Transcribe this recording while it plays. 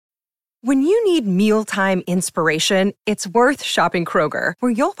When you need mealtime inspiration, it's worth shopping Kroger,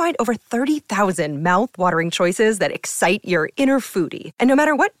 where you'll find over 30,000 mouth-watering choices that excite your inner foodie. And no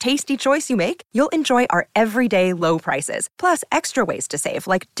matter what tasty choice you make, you'll enjoy our everyday low prices, plus extra ways to save,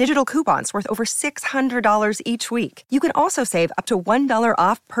 like digital coupons worth over $600 each week. You can also save up to $1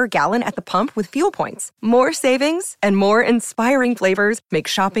 off per gallon at the pump with fuel points. More savings and more inspiring flavors make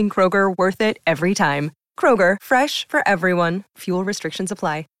shopping Kroger worth it every time. Kroger, fresh for everyone. Fuel restrictions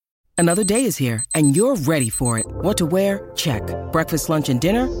apply. Another day is here, and you're ready for it. What to wear? Check. Breakfast, lunch, and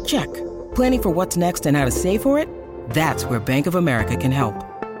dinner? Check. Planning for what's next and how to save for it? That's where Bank of America can help.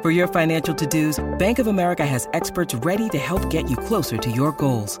 For your financial to-dos, Bank of America has experts ready to help get you closer to your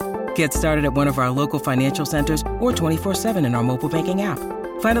goals. Get started at one of our local financial centers or 24/7 in our mobile banking app.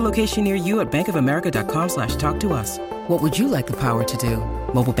 Find a location near you at bankofamerica.com/talktous. What would you like the power to do?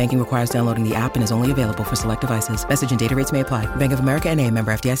 Mobile banking requires downloading the app and is only available for select devices. Message and data rates may apply. Bank of America N.A.,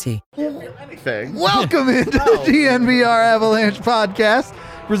 member FDIC. Welcome into the DNVR Avalanche podcast,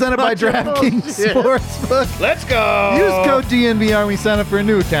 presented by DraftKings Sportsbook. Let's go. Use code DNVR when we sign up for a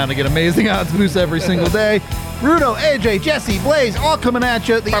new account to get amazing odds boosts every single day. Rudo, AJ, Jesse, Blaze, all coming at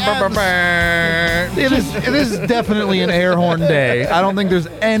you. It is definitely an air horn day. I don't think there's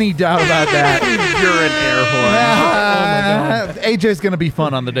any doubt about that. You're an air horn. AJ's going to be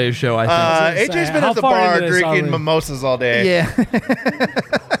fun on the day's show, I think. AJ's been at the bar drinking mimosas all day. Yeah.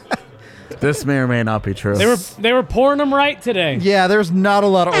 This may or may not be true. They were pouring them right today. Yeah, there's not a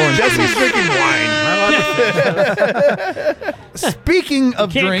lot of orange Jesse's juice. drinking wine. Speaking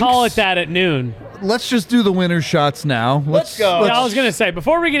of Can't drinks, call it that at noon. let's just do the winner's shots now. Let's go. Yeah, I was gonna say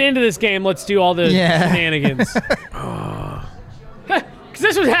before we get into this game, let's do all the shenanigans. Because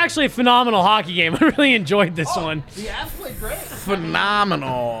this was actually a phenomenal hockey game. I really enjoyed this one. The Avs played great.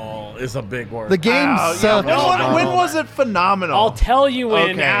 Phenomenal is a big word. The game sucked. When was it phenomenal? I'll tell you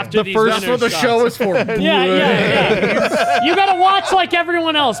when after The these first- That's what the winner's show shots. is for. Yeah. You gotta watch like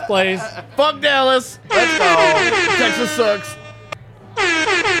everyone else plays. Fuck Dallas. Let's go. Texas sucks.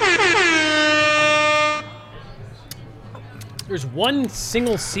 There's one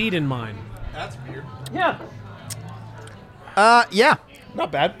single seed in mine. That's weird. Yeah. Yeah. Not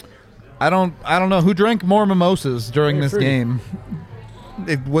bad. I don't know who drank more mimosas during this fruity. game.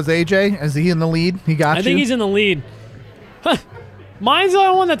 It was AJ. Is he in the lead? He got I think he's in the lead. Mine's the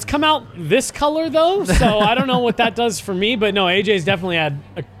only one that's come out this color, though, so I don't know what that does for me, but no, AJ's definitely had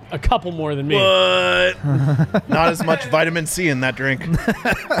a couple more than me. But not as much vitamin C in that drink.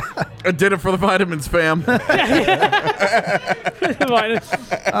 I did it for the vitamins, fam. That's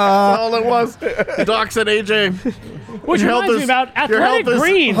all it was. Doc said, AJ. Which your reminds me about Athletic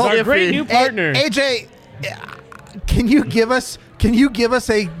Greens, our great new partner. AJ, can you give us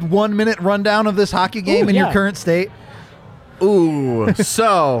a 1 minute rundown of this hockey game in your current state? Ooh,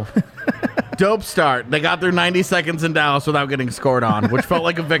 so dope start. They got their 90 seconds in Dallas without getting scored on, which felt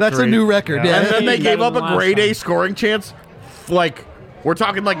like a victory. That's a new record. Yeah. And then they gave up a Last grade time. A scoring chance. Like, we're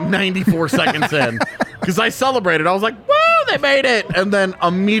talking like 94 seconds in. Because I celebrated. I was like, woo, they made it. And then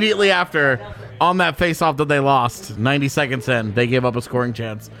immediately after, on that face-off that they lost, 90 seconds in, they gave up a scoring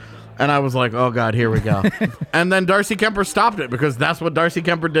chance. And I was like, oh, God, here we go. And then Darcy Kemper stopped it because that's what Darcy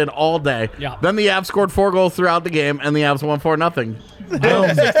Kemper did all day. Yeah. Then the Avs scored 4 goals throughout the game, and the Avs won 4-0. Boom.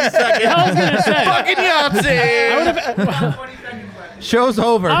 60 seconds. I was going to say. Fucking Yahtzee! Show's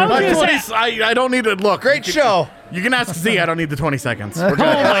over. I was My gonna 20 say- I don't need to look. Great show. You can ask Z. I don't need the 20 seconds. We're Oh, my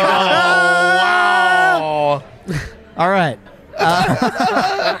God. wow. All right.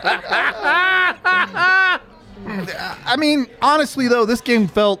 I mean, honestly, though, this game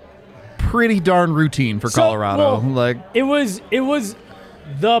felt pretty darn routine for Colorado. well, like It was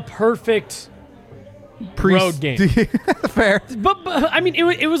the perfect road game. Fair. But I mean,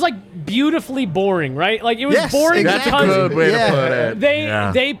 it was like beautifully boring, right? Like it was Yes, boring That's a because good way Yeah. to put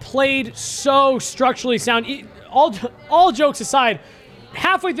it. they played so structurally sound. All jokes aside,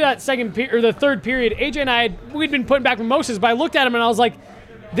 halfway through that the third period, AJ and we'd been putting back mimosas, but I looked at him and I was like,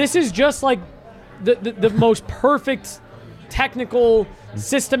 this is just like the most perfect technical,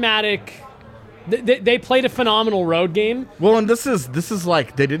 systematic. They played a phenomenal road game. Well, and this is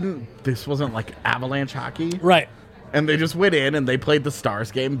like this wasn't like Avalanche hockey. Right. And they just went in and they played the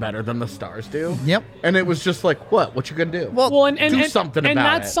Stars game better than the Stars do. Yep. And it was just like, what you gonna do? Well, and do something and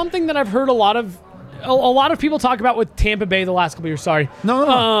about that's it. something that I've heard a lot of people talk about with Tampa Bay the last couple years. Sorry,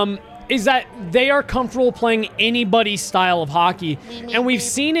 No. is that they are comfortable playing anybody's style of hockey, and we've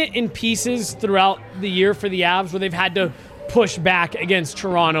seen it in pieces throughout the year for the Avs where they've had to push back against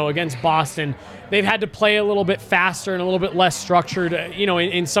Toronto, against Boston. They've had to play a little bit faster and a little bit less structured,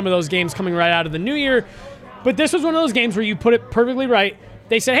 in some of those games coming right out of the new year. But this was one of those games where you put it perfectly right.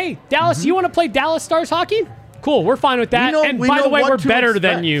 they said, hey, Dallas, you want to play Dallas Stars hockey? Cool, we're fine with that. And by the way, we're better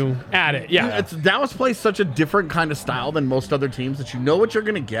than you at it. Yeah. Dallas plays such a different kind of style than most other teams that you know what you're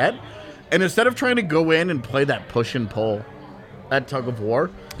going to get. And instead of trying to go in and play that push and pull, that tug of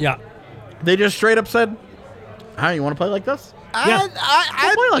war, they just straight up said, "Hi, you want to play like this?"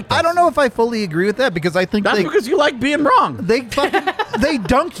 I don't know if I fully agree with that because I think that's because you like being wrong. They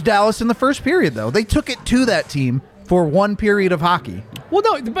dunked Dallas in the first period, though. They took it to that team for one period of hockey. Well,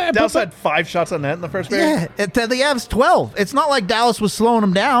 no, but Dallas had 5 shots on net in the first period. Yeah, the Avs 12. It's not like Dallas was slowing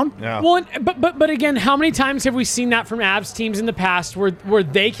them down. Yeah. Well, but again, how many times have we seen that from Avs teams in the past where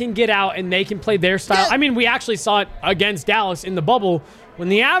they can get out and they can play their style? Yeah. I mean, we actually saw it against Dallas in the bubble when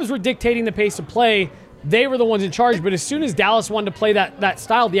the Avs were dictating the pace of play. They were the ones in charge, but as soon as Dallas wanted to play that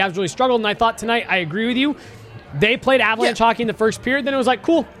style, the Avs really struggled. And I thought tonight, I agree with you. They played Avalanche hockey in the first period. Then it was like,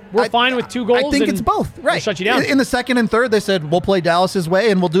 cool, we're fine with 2 goals. I think it's both. Right. We'll shut you down. In the second and third, they said, we'll play Dallas's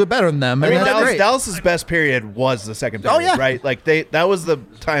way and we'll do it better than them. I And mean, that's great. Dallas's best period was the second period, yeah. right? Like that was the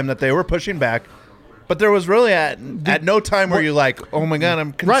time that they were pushing back. But there was really at no time where you're like, oh my God,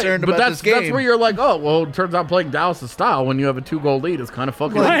 I'm concerned about this game. That's where you're like, oh, well, it turns out playing Dallas' style when you have a 2-goal lead is kind of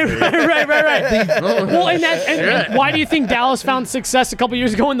fucking Right. Well, and why do you think Dallas found success a couple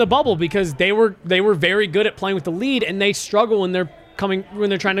years ago in the bubble? Because they were very good at playing with the lead, and they struggle when they're trying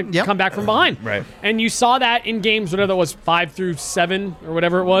to come back from behind. Right. And you saw that in games, whatever that was, 5 through 7 or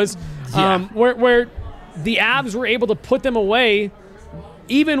whatever it was, where the Avs were able to put them away,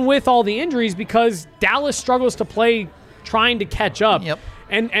 even with all the injuries, because Dallas struggles to play trying to catch up. Yep.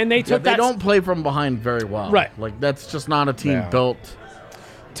 And they took they that. don't play from behind very well. Right. Like that's just not a team Yeah. built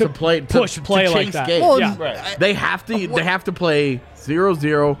to play push play to like chase that. games. Well, Yeah. They have to play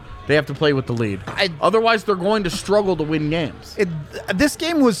 0-0. They have to play with the lead. Otherwise, they're going to struggle to win games. This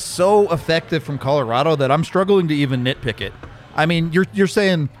game was so effective from Colorado that I'm struggling to even nitpick it. I mean, you're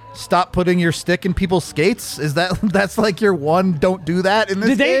saying stop putting your stick in people's skates? That's like your one don't do that in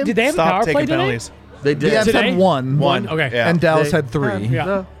this game? Did they have a Stop power play taking today? penalties. They did. The Avs Today? had one. One? Okay. Yeah. And Dallas They had 3. Yeah.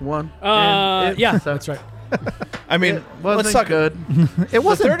 The one. Yeah, that's right. I mean, Wasn't let's talk good. It The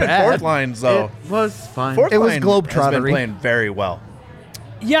wasn't third bad. and fourth lines, though. It was fine. Fourth It was line globetrottery. has been playing very well.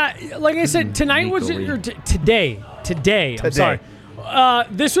 Yeah, like I said, tonight was or today. I'm sorry.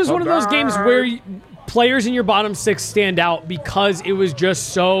 This was one of those games where players in your bottom 6 stand out because it was just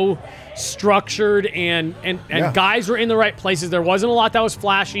so structured and guys were in the right places. There wasn't a lot that was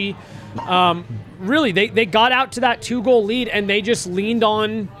flashy. Really, they got out to that 2-goal lead and they just leaned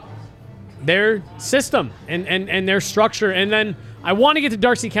on their system and their structure. And then I want to get to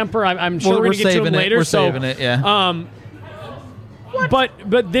Darcy Kemper. I'm sure we're going to get to him later. We're saving it, yeah.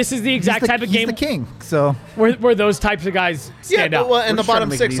 But this is the exact type of game He's the king, so... where those types of guys stand out. Well, and the We're just trying bottom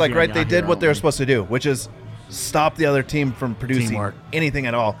to make it 6, easy like, on right, you they out did here, what they were aren't we? supposed to do, which is stop the other team from producing Teamwork. anything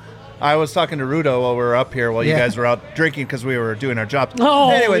at all. I was talking to Rudo while we were up here while you guys were out drinking because we were doing our job.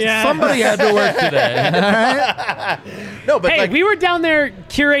 Oh, Anyways, yeah. Somebody had to work today. no, but Hey, like, we were down there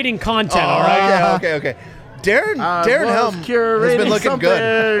curating content, all oh, right? yeah, okay. Darren Helm has been looking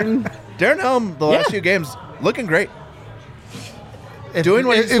good. Darren Helm, the last few games, looking great. Doing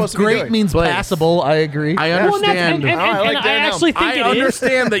what he's supposed to be great doing. means Blaze. passable, I agree. I Well, and, that's, understand. and I like I Darren Helm. actually think I it is.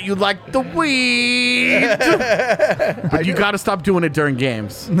 understand that you like the weed, but you got to stop doing it during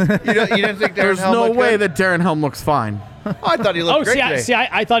games. You didn't think Darren There's Helm no looked way good? that Darren Helm looks fine. Oh, I thought he looked Oh, great today.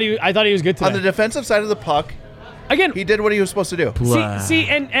 I thought he was good today. On the defensive side of the puck, Again, he did what he was supposed to do. see,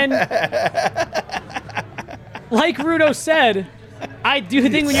 and like Rudo said, I do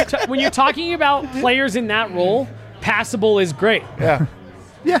think when you're talking about players in that role, passable is great. Yeah.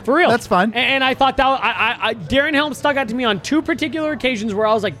 Yeah, For real. that's fine. And I thought that Darren Helm stuck out to me on 2 particular occasions where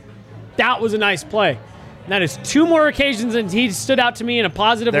I was like, that was a nice play. And that is 2 more occasions, and he stood out to me in a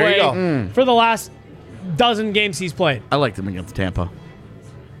positive There way you go. for the last dozen games he's played. I liked him against Tampa.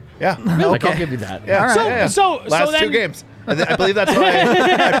 Yeah. Like, I'll give you that. Yeah. All right. So, Yeah. so Last then, 2 games. I believe that's why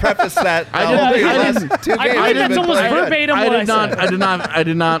I prefaced that. Last 2 games. I believe have that's been almost playing good. verbatim I what did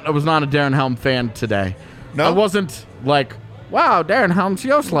not. I was not a Darren Helm fan today. No? I wasn't like, wow, Darren Helm's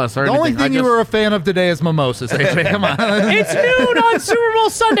useless or The anything. only thing you were a fan of today is mimosas, AJ. Come on. It's noon on Super Bowl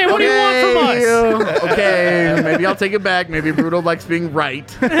Sunday. What do you want from us? Okay, maybe I'll take it back. Maybe Bruto likes being right.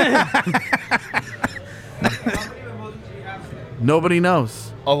 Nobody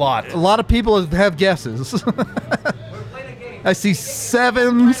knows. A lot. A lot of people have guesses. I see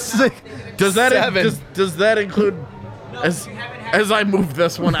 7, 6. Does that 7. does that include as I move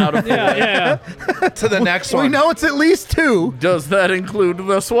this one out of the way? Yeah. To the next We one. know it's at least 2. Does that include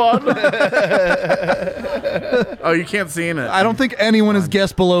this one? Oh, you can't see in it. I don't think anyone has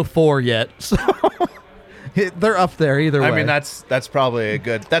guessed below 4 yet. So They're up there either way. I mean, that's probably a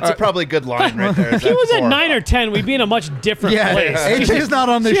good. That's probably a good line right there. If he was at 9 or 10, we'd be in a much different place. AJ's not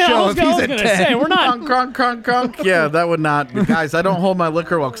on this show if he's at 10. Say, we're not. Crunk. Yeah, that would not. Guys, I don't hold my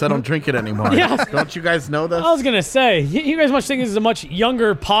liquor well because I don't drink it anymore. Yeah. Don't you guys know this? I was gonna say, you guys must think this is a much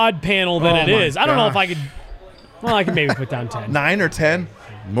younger pod panel than it is. I don't know if I could. Well, I could maybe put down 10. 9 or 10.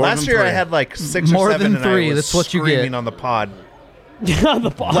 Last year I had like 6 More or 7. than 3. And I was That's what you screaming get on the pod.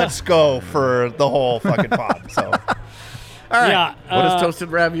 The pod. Let's go for the whole fucking pod. So, all right. Yeah, what has toasted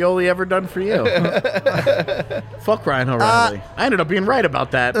ravioli ever done for you? Fuck Ryan O'Reilly. I ended up being right about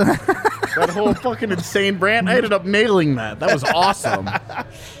that. That whole fucking insane brand. I ended up nailing that. That was awesome.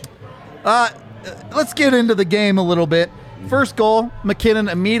 Let's get into the game a little bit. First goal,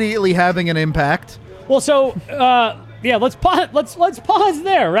 McKinnon immediately having an impact. Well, so let's pause. Let's pause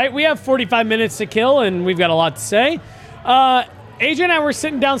there. Right, we have 45 minutes to kill, and we've got a lot to say. AJ and I were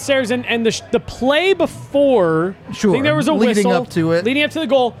sitting downstairs, and the play before, sure, I think there was a leading whistle up to it, leading up to the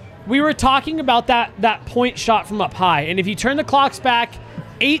goal. We were talking about that point shot from up high, and if you turn the clocks back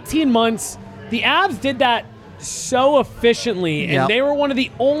 18 months, the Avs did that so efficiently, and they were one of the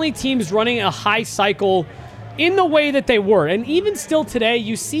only teams running a high cycle in the way that they were. And even still today,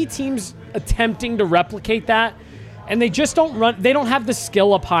 you see teams attempting to replicate that, and they just don't run. They don't have the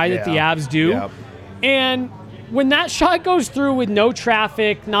skill up high that the Avs do. Yep. And when that shot goes through with no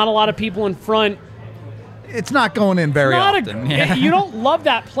traffic, not a lot of people in front, it's not going in very often. You don't love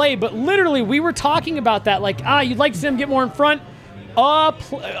that play, but literally we were talking about that. Like, you'd like to see them get more in front.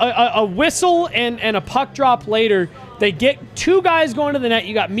 A whistle and a puck drop later. They get 2 guys going to the net.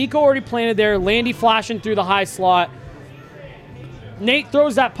 You got Mikko already planted there. Landy flashing through the high slot. Nate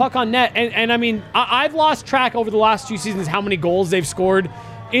throws that puck on net. And I mean, I've lost track over the last 2 seasons how many goals they've scored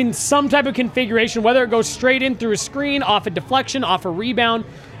in some type of configuration, whether it goes straight in through a screen, off a deflection, off a rebound.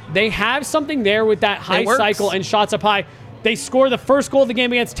 They have something there with that high cycle and shots up high. They score the first goal of the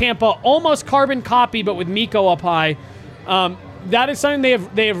game against Tampa, almost carbon copy, but with Mikko up high. That is something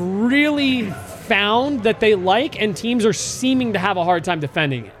they have really found that they like, and teams are seeming to have a hard time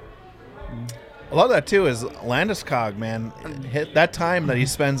defending it. a lot of that too is Landeskog, man. Hit that time that he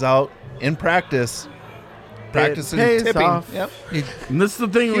spends out in practicing tipping. Off. Yep. And this is the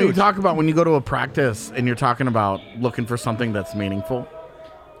thing when you talk about when you go to a practice and you're talking about looking for something that's meaningful.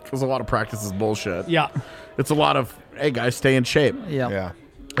 Because a lot of practice is bullshit. Yeah. It's a lot of, hey, guys, stay in shape. Yeah.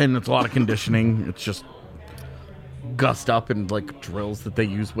 And it's a lot of conditioning. It's just gussed up and like drills that they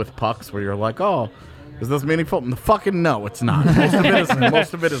use with pucks where you're like, oh, is this meaningful? And fucking no, it's not.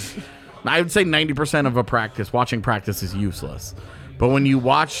 Most of it is, I would say 90% of a practice, watching practice is useless. But when you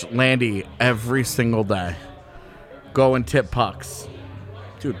watch Landy every single day go and tip pucks,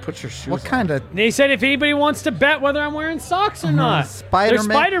 dude, put your shoes on. What kind of... They said if anybody wants to bet whether I'm wearing socks or not. Spider-Man.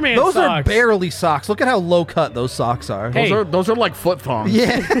 They're Spider-Man Those socks. are barely socks. Look at how low cut those socks are. Hey. Those are like foot thongs.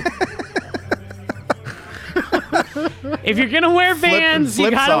 Yeah. If you're going to wear Vans, you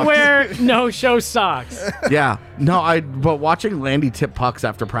flip got to socks. wear no-show socks. Yeah. No, but watching Landy tip pucks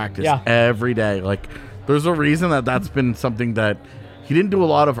after practice every day, like, there's a reason that's been something that he didn't do a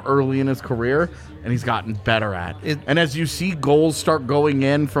lot of early in his career, and he's gotten better at. And as you see goals start going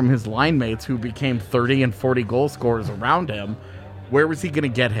in from his line mates who became 30 and 40 goal scorers around him, where was he going to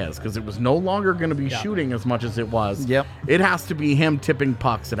get his? Because it was no longer going to be shooting as much as it was. Yep. It has to be him tipping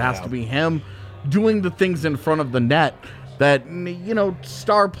pucks. It has to be him doing the things in front of the net that, you know,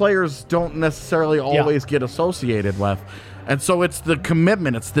 star players don't necessarily always get associated with. And so it's the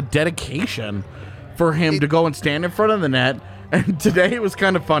commitment, it's the dedication for him to go and stand in front of the net. And today it was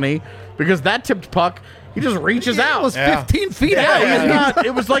kind of funny because that tipped puck, he just reaches out. It was 15 feet out.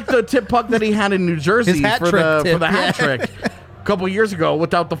 It was like the tip puck that he had in New Jersey His hat for trick the tip, hat trick a couple years ago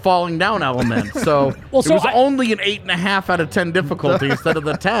without the falling down element. So it was only an 8.5 out of 10 difficulty instead of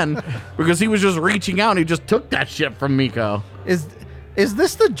the 10 because he was just reaching out and he just took that shit from Mikko. Is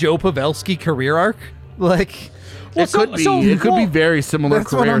this the Joe Pavelski career arc? Like, Well, It could be very similar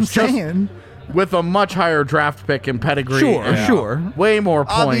that's what I'm careers, just saying. with a much higher draft pick and pedigree. Sure. Way more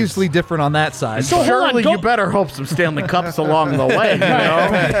points. Obviously different on that side. So hold on, Surely go- you better hope some Stanley Cups along the way. You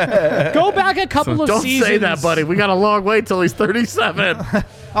know? Go back a couple of Don't seasons. say that, buddy. We got a long way till he's 37.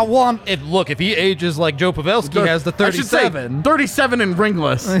 If he ages like Joe Pavelski has the I should say 37. 37 and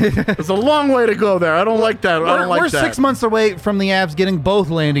ringless. It's a long way to go there. I don't like that. We're 6 months away from the Avs getting both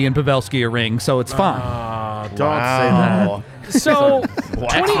Landy and Pavelski a ring, so it's fine. Don't say that. So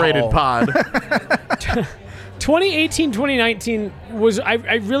X-rated pod. 2018, 2019 was, I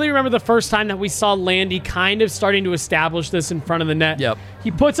really remember the first time that we saw Landy kind of starting to establish this in front of the net. Yep.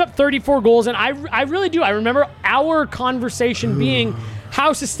 He puts up 34 goals, and I really do. I remember our conversation being,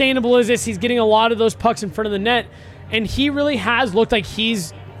 how sustainable is this? He's getting a lot of those pucks in front of the net, and he really has looked like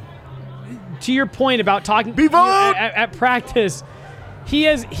he's, to your point about talking at practice, he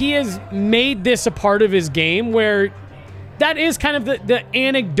has made this a part of his game where that is kind of the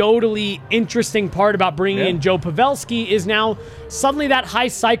anecdotally interesting part about bringing in Joe Pavelski is now suddenly that high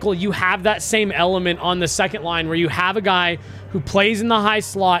cycle, you have that same element on the second line where you have a guy who plays in the high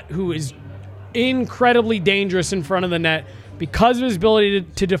slot who is incredibly dangerous in front of the net because of his ability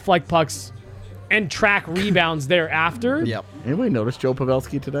to deflect pucks and track rebounds thereafter. Yep. Anybody notice Joe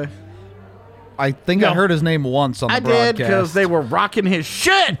Pavelski today? I think I heard his name once on the broadcast. I did because they were rocking his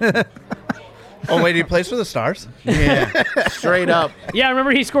shit. Oh, wait, he plays for the Stars? Yeah, straight up. Yeah,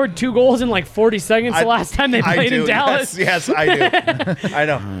 remember he scored 2 goals in like 40 seconds the last time they played in Dallas? Yes, I do. I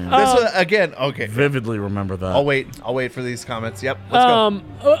know. This was, again, okay. Vividly remember that. I'll wait for these comments. Yep, let's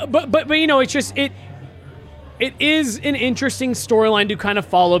go. But you know, it's just, it is an interesting storyline to kind of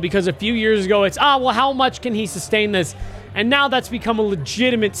follow because a few years ago it's, well, how much can he sustain this? And now that's become a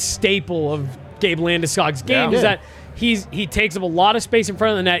legitimate staple of Gabe Landeskog's game is that he takes up a lot of space in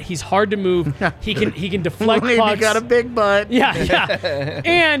front of the net. He's hard to move. He can deflect pucks. He got a big butt. Yeah.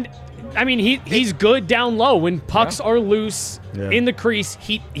 And I mean he's good down low when pucks are loose in the crease.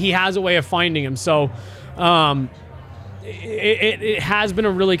 He has a way of finding him. So it has been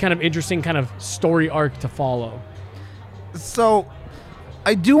a really kind of interesting kind of story arc to follow. So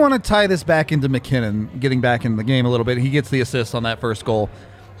I do want to tie this back into McKinnon getting back in the game a little bit. He gets the assist on that first goal.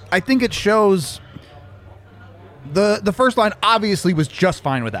 I think it shows the first line obviously was just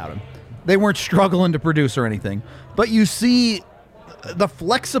fine without him. They weren't struggling to produce or anything. But you see the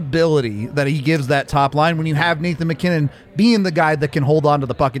flexibility that he gives that top line when you have Nathan McKinnon being the guy that can hold on to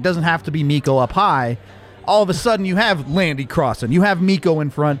the puck. It doesn't have to be Mikko up high. All of a sudden you have Landy crossing. You have Mikko in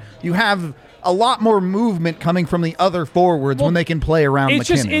front. You have a lot more movement coming from the other forwards when they can play around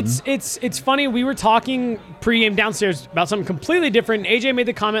McKinnon. It's funny. We were talking pregame downstairs about something completely different. AJ made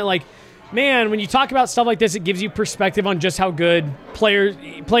the comment like, man, when you talk about stuff like this, it gives you perspective on just how good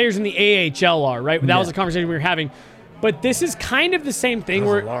players in the AHL are, right? That was a conversation we were having. But this is kind of the same thing. That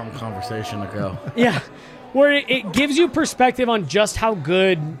was a long conversation to go. Yeah. Where it gives you perspective on just how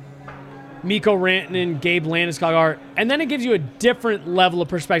good Mikko Rantanen and Gabe Landeskog are, and then it gives you a different level of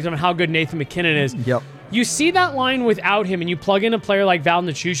perspective on how good Nathan McKinnon is. Yep. You see that line without him, and you plug in a player like Val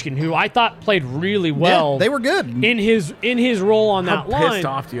Nichushkin, who I thought played really well. Yeah, they were good in his role on that line. How pissed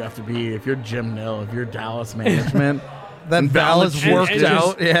off do you have to be if you're Jim Nill, if you're Dallas management? That Val has worked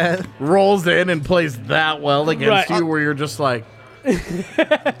out. Yeah, rolls in and plays that well against you, where you're just like.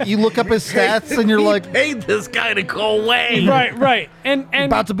 You look up his stats and you're like, paid this guy to go away. Right. And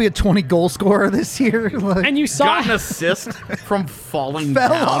about to be a 20 goal scorer this year. Like, and you saw got an assist from falling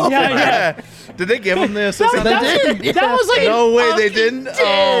down. Yeah. Did they give him the assist? That was like no way they didn't.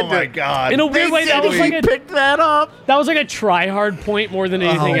 Oh my god! In a weird way, that was like picked that up. That was like a try-hard point more than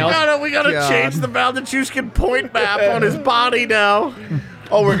anything else. We gotta change the Val Nichushkin point map on his body now.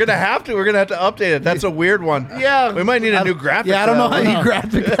 Oh, we're gonna have to update it. That's a weird one. Yeah, we might need a new graphic. Yeah, I don't know how you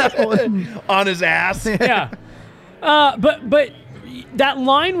graphic that one on his ass. Yeah, but that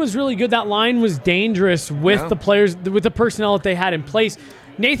line was really good. That line was dangerous with the players, with the personnel that they had in place.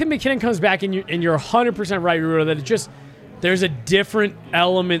 Nathan McKinnon comes back, and you're 100% right, Rudo, that it just there's a different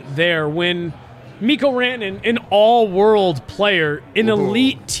element there when Mikko Rantanen, an all-world player, an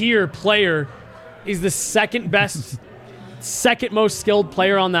elite tier player, is the second most skilled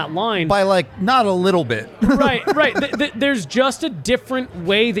player on that line. By like not a little bit. Right. There's just a different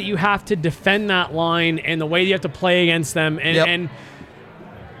way that you have to defend that line and the way you have to play against them. And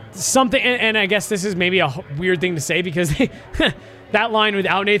something, and I guess this is maybe a weird thing to say because that line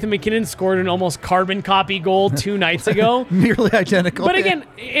without Nathan McKinnon scored an almost carbon copy goal 2 nights ago. Nearly identical. But again,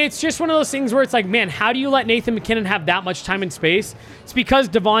 it's just one of those things where it's like, man, how do you let Nathan McKinnon have that much time and space? It's because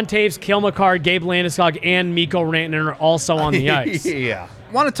Devon Toews, Cale Makar, Gabe Landeskog, and Mikko Rantanen are also on the ice. Yeah.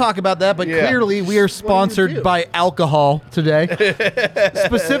 Want to talk about that, but clearly we are sponsored by alcohol today.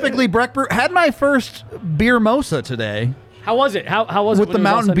 Specifically, Breck Brew had my first beer mosa today. How was it? How was it with the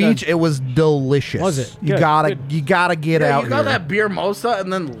Mountain Beach? It was delicious. Was it? You gotta get out. You got that beer mosa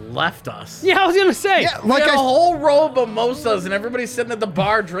and then left us. Yeah, I was gonna say. Yeah, like a whole row of mimosas and everybody's sitting at the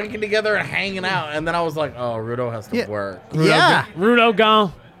bar drinking together and hanging out. And then I was like, oh, Rudo has to work. Rudo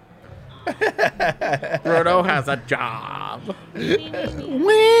gone. Rudo has a job.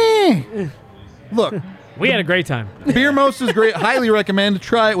 Look. We had a great time. Beer Mosa is great. Highly recommend.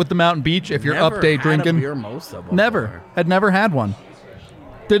 Try it with the Mountain Beach if you're up day drinking. Beer Mosa before. Never. Had never had one.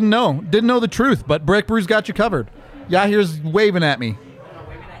 Didn't know the truth, but Breck Brew's got you covered. Yahir's waving at me.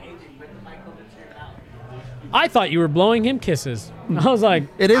 I thought you were blowing him kisses. I was like,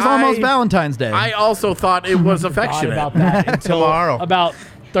 It is almost Valentine's Day. I also thought it was thought affectionate. about that until Tomorrow. about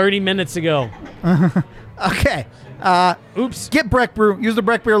 30 minutes ago. Okay. Oops. Get Breck Brew. Use the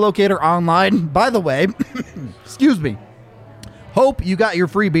Breck Beer Locator online. By the way, excuse me. Hope you got your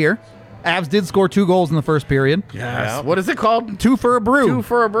free beer. Avs did score 2 goals in the first period. Yes. Yeah. What is it called? 2 for a brew. 2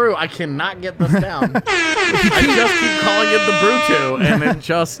 for a brew. I cannot get this down. I just keep calling it the brew 2, and it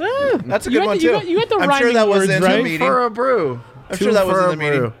just That's a good one too. You got the I'm rhyming sure that was words, in right? the meeting. for a brew. I'm Two sure that was for in a the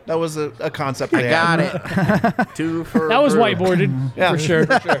meeting. brew. That was a concept. I they got had. it. 2 for That a was brew. whiteboarded Yeah. for sure.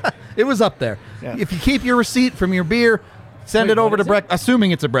 It was up there. Yeah. If you keep your receipt from your beer, send it over to Breck. Assuming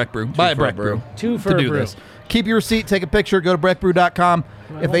it's a Breck Brew. Buy a for a Breck Brew. brew. 2 for to a do brew. this. Keep your receipt. Take a picture. Go to breckbrew.com.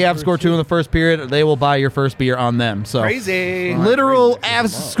 If they have scored 2 in the first period, they will buy your first beer on them. So Crazy. literal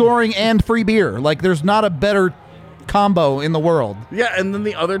Avs scoring and free beer. Like there's not a better combo in the world. Yeah, and then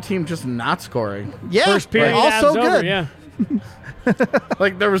the other team just not scoring. Yeah, First period, also Avs good. over, yeah.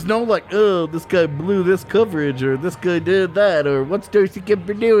 Like, there was no, like, oh, this guy blew this coverage, or this guy did that, or what's Darcy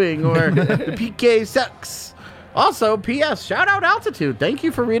Kemper doing, or the PK sucks. Also, P.S., shout out Altitude. Thank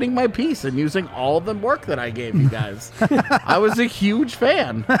you for reading my piece and using all the work that I gave you guys. I was a huge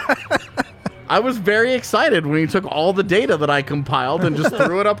fan. I was very excited when you took all the data that I compiled and just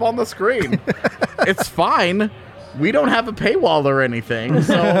threw it up on the screen. It's fine. We don't have a paywall or anything,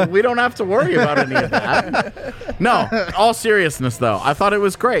 so we don't have to worry about any of that. No, all seriousness though, I thought it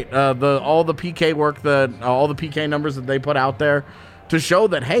was great. All the PK work, all the PK numbers that they put out there to show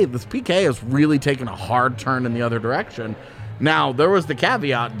that, hey, this PK has really taken a hard turn in the other direction. Now, there was the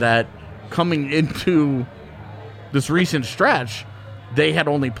caveat that coming into this recent stretch, they had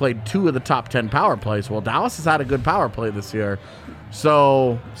only played 2 of the top 10 power plays. Well, Dallas has had a good power play this year,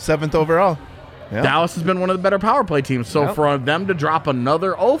 so 7th overall. Yeah. Dallas has been one of the better power play teams. So for them to drop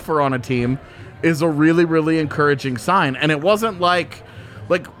another offer on a team is a really, really encouraging sign. And it wasn't like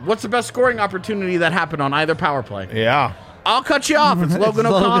what's the best scoring opportunity that happened on either power play? Yeah. I'll cut you off. It's Logan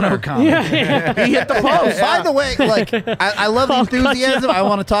O'Connor. Yeah. He hit the post. By the way, like I love the enthusiasm. I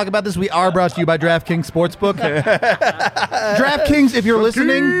want to talk about this. We are brought to you by DraftKings Sportsbook. DraftKings, if you're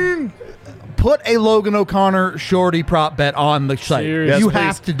listening, put a Logan O'Connor shorty prop bet on the site. Seriously. You Yes,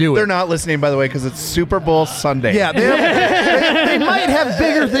 have please. to do it. They're not listening, by the way, because it's Super Bowl Sunday. Yeah, they might have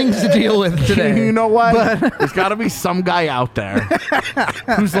bigger things to deal with today. You know what? There's got to be some guy out there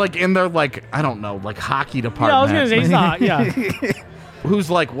who's like in their, like, I don't know, like hockey department. Yeah, I was going to say, he's not. Yeah.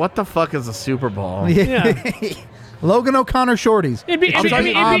 Who's like, what the fuck is a Super Bowl? Yeah. Logan O'Connor shorties. It'd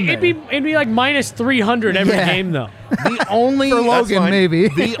be like minus 300 every Yeah. game, though. The only For Logan, fine. maybe.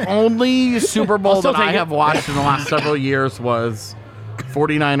 The only Super Bowl still that I take it. have watched in the last several years was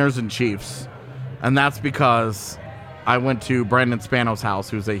 49ers and Chiefs. And that's because I went to Brandon Spano's house,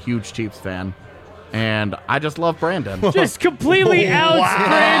 who's a huge Chiefs fan. And I just love Brandon. Just completely outs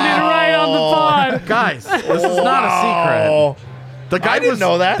Brandon right on the pod. Guys, this is not a secret. The guy I didn't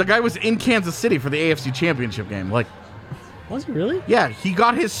know that. The guy was in Kansas City for the AFC Championship game. Like, Was he really? yeah, he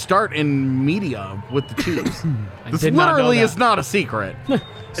got his start in media with the Chiefs. This did not know literally that. is not a secret.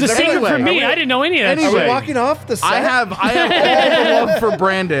 It's a secret for Anyway, me. I didn't know any of that. Are Anyway. we walking off the set? I have all the love for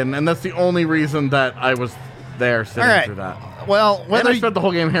Brandon, and that's the only reason that I was there sitting All right. through that. Well, And whether I spent the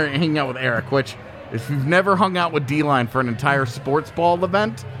whole game hanging out with Eric, which, if you've never hung out with D-Line for an entire sports ball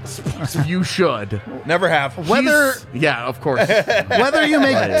event, you should. Never have. Whether- Yeah, of course. whether you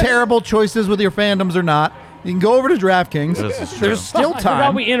make terrible choices with your fandoms or not, you can go over to DraftKings. This is true. There's still I forgot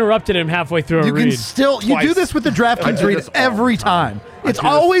time. we interrupted him halfway through a You can read. still you do Twice. this with the I DraftKings do read this all every the time. time. It's do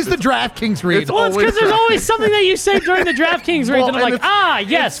this- always the DraftKings read. It's Well, it's because always there's right. always something that you say during the DraftKings read, Well, and I'm and like, it's-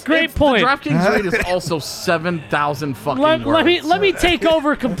 yes, great point. The DraftKings rate is also 7,000 fucking Let words. me take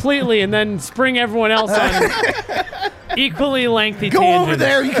over completely and then spring everyone else on equally lengthy Go tangents. over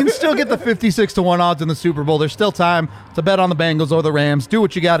there. You can still get the 56-1 odds in the Super Bowl. There's still time to bet on the Bengals or the Rams. Do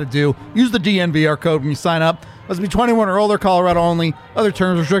what you got to do. Use the DNVR code when you sign up. Must be 21 or older, Colorado only. Other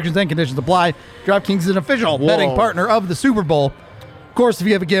terms, restrictions, and conditions apply. DraftKings is an official betting partner of the Super Bowl. Of course, if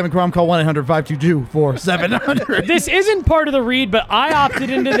you have a gambling problem, call 1-800-522-4700. This isn't part of the read, but I opted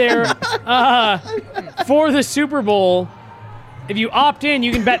into there for the Super Bowl. If you opt in,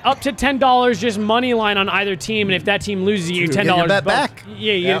 you can bet up to $10 just money line on either team, and if that team loses, you get $10 Get your bet back.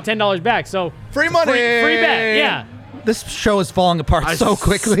 Yeah, you get $10 back. So Free money. free bet. Yeah, This show is falling apart I so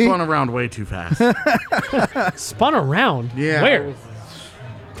quickly. spun around way too fast. spun around. Yeah. Where?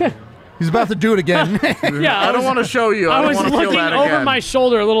 He's about to do it again. Yeah, I don't want to show you. I I don't was want to feel looking that over again. my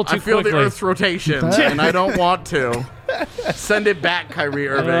shoulder a little too I feel quickly. the Earth's rotation, and I don't want to. Send it back, Kyrie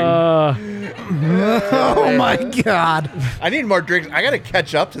Irving. Oh, my God. I need more drinks. I got to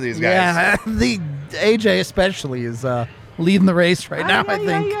catch up to these guys. Yeah, AJ especially is leading the race right now, I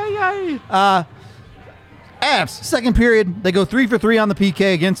think. Avs, second period, they go 3 for 3 on the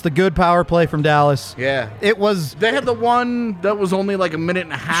PK against the good power play from Dallas. Yeah. It was... They had the one that was only like a minute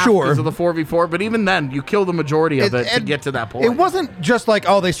and a half because of the 4v4, but even then, you kill the majority of it to get to that point. It wasn't just like,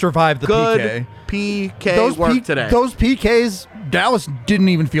 oh, they survived the good PK work today. Those PKs, Dallas didn't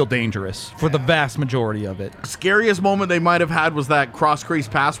even feel dangerous for the vast majority of it. Scariest moment they might have had was that cross-crease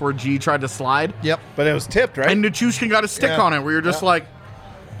pass where G tried to slide. Yep. But it was tipped, right? And Nichushkin got a stick on it where you're just like...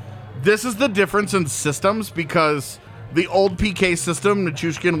 This is the difference in systems because the old PK system,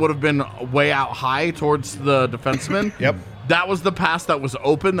 Nichushkin would have been way out high towards the defenseman. Yep. That was the pass that was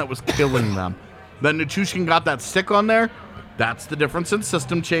open that was killing them. Then Nichushkin got that stick on there. That's the difference in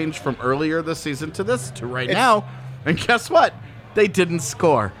system change from earlier this season to this to right now. And guess what? They didn't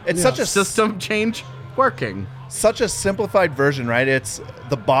score. It's such a system change working. Such a simplified version, right? It's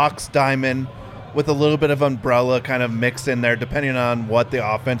the box diamond with a little bit of umbrella kind of mixed in there, depending on what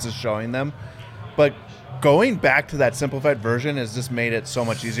the offense is showing them. But going back to that simplified version has just made it so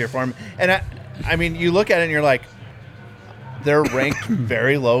much easier for them. And I mean, you look at it and you're like, they're ranked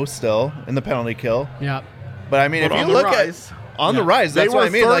very low still in the penalty kill. Yeah. But I mean, if you look at on the rise, that's what I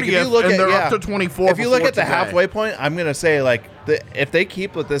mean. Like if you look at they're up to 24. If you look at the halfway point, I'm going to say like if they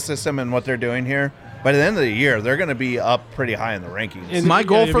keep with this system and what they're doing here, by the end of the year, they're going to be up pretty high in the rankings. And my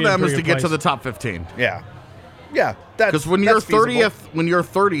goal for them is to get to the top 15. Yeah. Yeah. Because when you're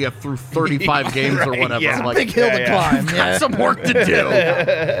 30th through 35 games or whatever, yeah. like, big hill to climb. got some work to do.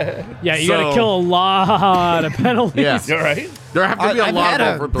 Yeah, you got to kill a lot of penalties. Yeah. You're right. There have to be a lot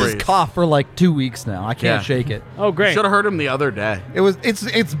of over threes. This cough for like 2 weeks now. I can't shake it. Oh, great. Should have heard him the other day.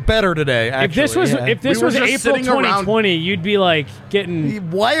 It's better today. Actually, if this was April 2020, you'd be like getting.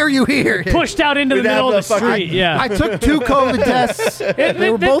 Why are you here? Pushed out into the middle of the street. Yeah. I took 2 COVID tests.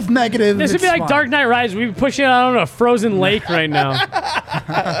 They were both negative. This would be like Dark Knight Rises. We'd be pushing out on a frozen lake right now.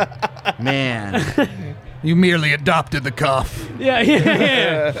 Man. You merely adopted the cough.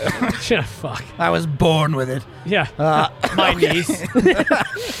 Yeah. Fuck. I was born with it. Yeah. My niece.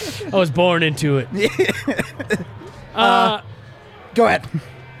 I was born into it. Go ahead.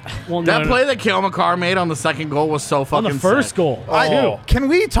 Well, that play that Cale Makar made on the second goal was so fucking on the first sick. goal. Can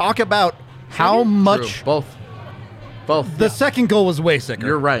we talk about how much... True. Both. The second goal was way sicker.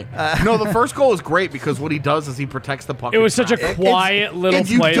 You're right. No, the first goal is great because what he does is he protects the puck. It was such a quiet little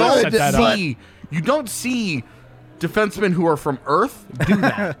play to set that up. You don't see defensemen who are from Earth do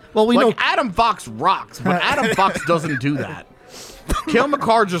that. Well, we know Adam Fox rocks, but Adam Fox doesn't do that. Cale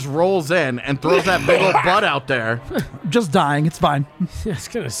Makar just rolls in and throws that big old butt out there. Just dying. It's fine. I was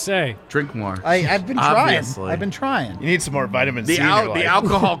going to say. Drink more. I've been Obviously. trying. I've been trying. You need some more vitamin C. The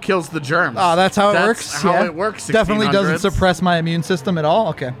alcohol kills the germs. Oh, that's how it works? That's how it works. Definitely doesn't suppress my immune system at all?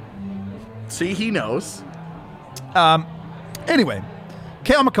 Okay. See, he knows. Anyway,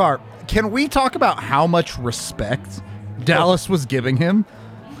 Cale Makar, can we talk about how much respect Dallas was giving him?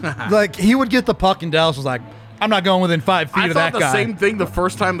 Like, he would get the puck and Dallas was like, I'm not going within 5 feet of that guy. I thought the same thing the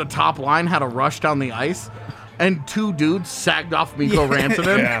first time the top line had a rush down the ice, and 2 dudes sagged off Mikko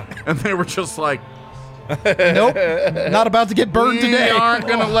Rantanen, and they were just like, nope, not about to get burned today. We aren't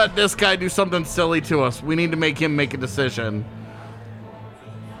going to let this guy do something silly to us. We need to make him make a decision.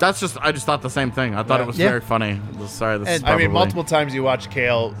 I just thought the same thing. I thought it was very funny. Sorry, this is probably... I mean, multiple times you watch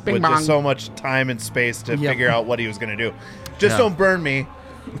Cale with just so much time and space to figure out what he was going to do. Just don't burn me.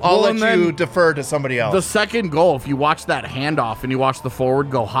 I'll let you defer to somebody else. The second goal, if you watch that handoff and you watch the forward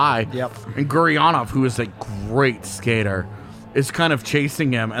go high, and Gurionov, who is a great skater, is kind of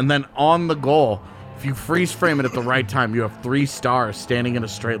chasing him. And then on the goal, if you freeze frame it at the right time, you have 3 stars standing in a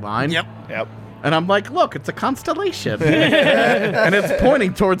straight line. Yep. And I'm like, look, it's a constellation. And it's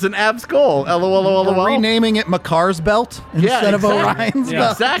pointing towards an Avs goal. LOL. We're renaming it Makar's belt instead of Orion's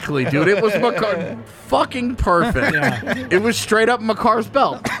belt. Exactly, dude. It was Makar. Fucking perfect. It was straight up Makar's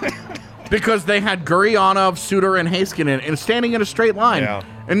belt. Because they had Gurionov, Suter, and Heiskanen and standing in a straight line. Yeah.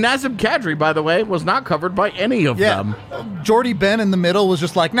 And Nazem Kadri, by the way, was not covered by any of them. Jordy Ben in the middle was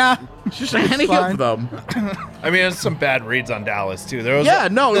just like, nah. Just any of them. I mean, there's some bad reads on Dallas, too. There was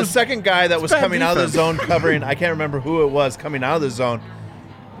the second guy that was coming out of the zone covering, I can't remember who it was, coming out of the zone,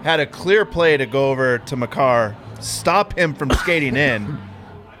 had a clear play to go over to Makar, stop him from skating in,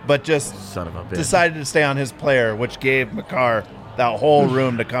 but just decided to stay on his player, which gave Makar that whole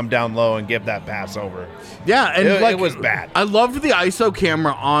room to come down low and give that pass over. Yeah, and it was bad. I loved the ISO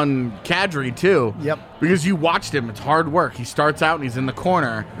camera on Kadri, too. Yep. Because you watched him. It's hard work. He starts out and he's in the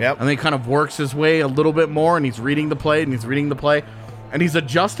corner. Yep. And then he kind of works his way a little bit more, and he's reading the play, and he's reading the play, and he's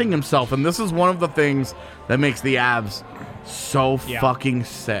adjusting himself. And this is one of the things that makes the Avs so fucking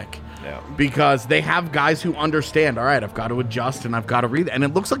sick. because they have guys who understand, all right, I've got to adjust and I've got to read. And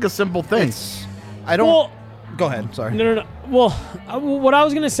it looks like a simple thing. Go ahead. Sorry. No. Well, what I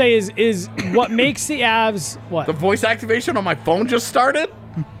was going to say is what makes the Avs... What? The voice activation on my phone just started?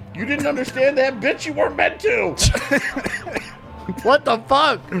 You didn't understand that, bitch? You weren't meant to. What the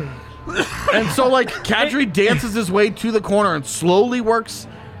fuck? And so, like, Kadri dances his way to the corner and slowly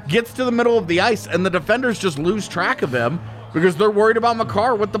gets to the middle of the ice, and the defenders just lose track of him because they're worried about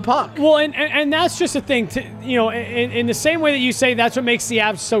Makar with the puck. Well, and that's just a thing. In the same way that you say that's what makes the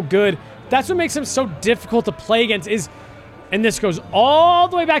Avs so good, that's what makes them so difficult to play against is, and this goes all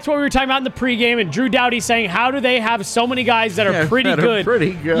the way back to what we were talking about in the pregame, and Drew Doughty saying, how do they have so many guys that are pretty good?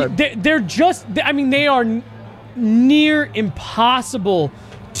 Pretty good. They're just, I mean, they are near impossible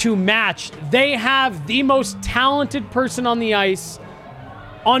to match. They have the most talented person on the ice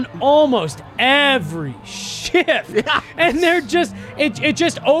on almost every shift. Yeah. And they're just, it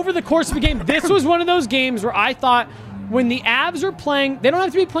just over the course of the game, this was one of those games where I thought when the Avs are playing, they don't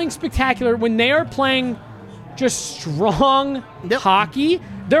have to be playing spectacular. When they are playing just strong hockey,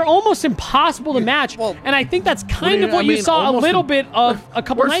 they're almost impossible to match. Well, and I think that's kind of what you saw a little bit of a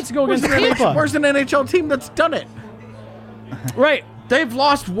couple nights ago against Tampa. Where's an NHL team that's done it? Right. They've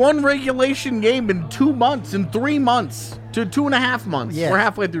lost one regulation game in 2 months, in 3 months, to 2.5 months. Yeah. We're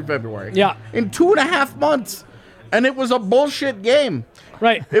halfway through February. Yeah. In 2.5 months. And it was a bullshit game.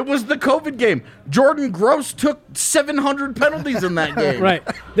 Right. It was the COVID game. Jordan Gross took 700 penalties in that game. Right.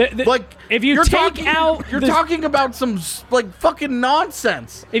 If you're talking about some like fucking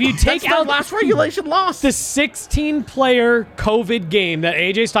nonsense. If you take out the last regulation loss, the 16-player COVID game that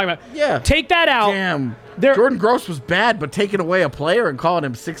AJ's talking about, take that out. Damn. Jordan Gross was bad, but taking away a player and calling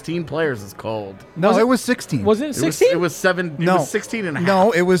him 16 players is cold. No, it was 16. Was it 16? It was 7. No. It was 16 and a half.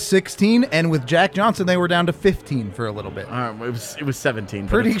 No, it was 16, and with Jack Johnson, they were down to 15 for a little bit. It was 17.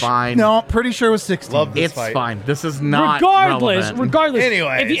 Pretty fine. Pretty sure it was 16. Love this it's fight. Fine. This is not regardless.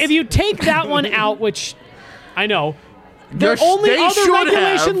 Anyways. If you take that one out, which I know. Their They only other should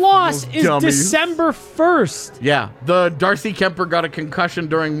regulation have, loss those is dummies. December 1st. Yeah, the Darcy Kemper got a concussion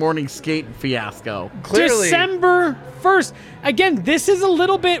during morning skate fiasco. Clearly. December 1st. Again, this is a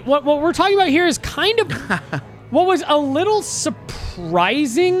little bit, what we're talking about here is kind of what was a little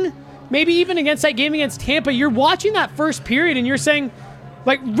surprising, maybe even against that game against Tampa. You're watching that first period and you're saying,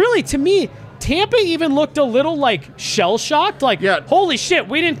 like, really, to me, Tampa even looked a little like shell-shocked. Like, holy shit,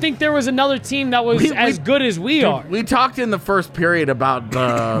 we didn't think there was another team that was as good as we are. We talked in the first period about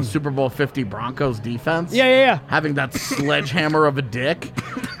the Super Bowl 50 Broncos defense. Yeah. Having that sledgehammer of a dick.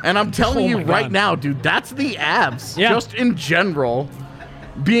 And I'm telling you right now, dude, that's the Avs. Yeah. Just in general,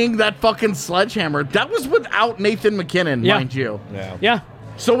 being that fucking sledgehammer. That was without Nathan McKinnon, mind you. Yeah.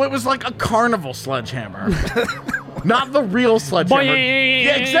 So it was like a carnival sledgehammer. Not the real sledgehammer.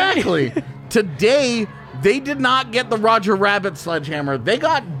 Yeah, exactly. Today, they did not get the Roger Rabbit sledgehammer. They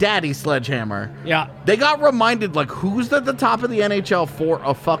got Daddy Sledgehammer. Yeah. They got reminded, like, who's at the top of the NHL for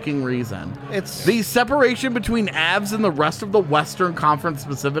a fucking reason. It's the separation between Avs and the rest of the Western Conference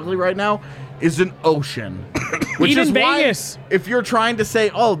specifically right now is an ocean. Which is Vegas. Why, if you're trying to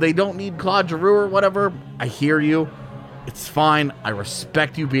say, oh, they don't need Claude Giroux or whatever, I hear you. It's fine. I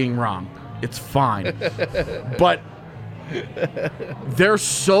respect you being wrong. It's fine. But they're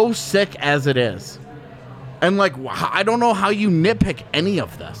so sick as it is. And, like, I don't know how you nitpick any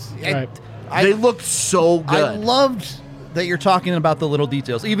of this. Right. They look so good. I loved that you're talking about the little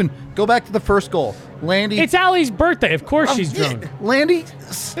details. Even go back to the first goal. Landy. It's Allie's birthday. Of course she's drunk. Landy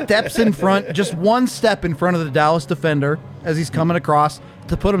steps in front, just one step in front of the Dallas defender as he's coming across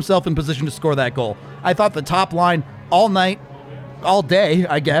to put himself in position to score that goal. I thought the top line all night, all day,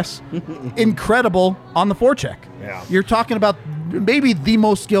 I guess, incredible on the forecheck. Yeah. You're talking about maybe the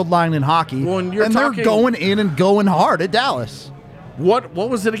most skilled line in hockey, they're going in and going hard at Dallas. What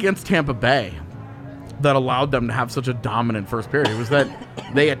was it against Tampa Bay that allowed them to have such a dominant first period? It was that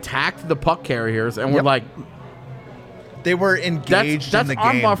they attacked the puck carriers and were like, they were engaged in the game.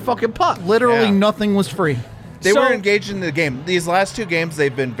 That's on my fucking puck. Literally nothing was free. They were engaged in the game. These last two games,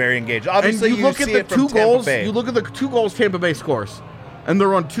 they've been very engaged. Obviously, and you look see at the it from two goals. Tampa Bay. You look at the 2 goals Tampa Bay scores, and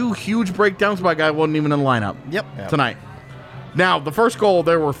they're on 2 huge breakdowns by a guy who wasn't even in the lineup. Tonight. Now, the first goal,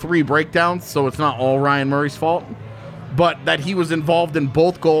 there were 3 breakdowns, so it's not all Ryan Murray's fault. But that he was involved in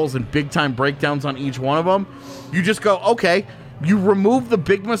both goals and big-time breakdowns on each one of them, you just go, okay, you remove the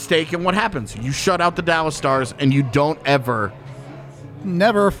big mistake, and what happens? You shut out the Dallas Stars, and you don't ever...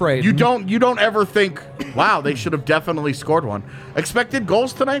 Never afraid. You don't ever think, wow, they should have definitely scored one. Expected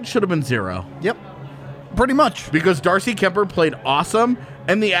goals tonight should have been 0. Yep. Pretty much. Because Darcy Kemper played awesome,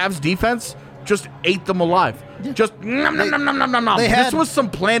 and the Avs defense just ate them alive. Just nom, nom, nom, nom, nom, nom, nom. This was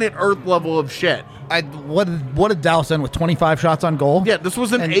some planet Earth level of shit. What did Dallas end with? 25 shots on goal? Yeah, this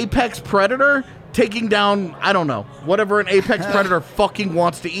was an apex predator taking down, I don't know, whatever an apex predator fucking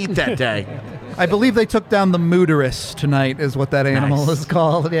wants to eat that day. I believe they took down the Mooterus tonight is what that animal is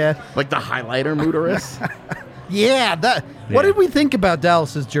called. Yeah. Like the highlighter Mooterus? Yeah. What did we think about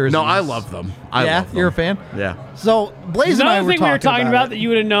Dallas's jerseys? No, I love them. I love them. You're a fan? Yeah. So Blaze and I were talking about we were talking about that you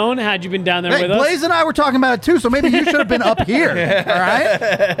would have known had you been down there with us. Blaze and I were talking about it too, so maybe you should have been up here. All right?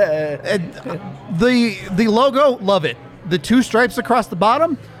 The logo, love it. The 2 stripes across the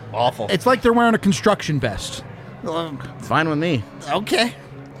bottom, awful. It's like they're wearing a construction vest. It's fine with me. Okay.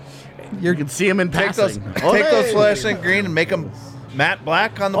 You can see them in passing. Take those fluorescent green and make them matte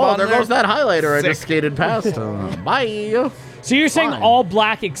black on the bottom. There goes that highlighter I just skated past. Bye. So you're saying all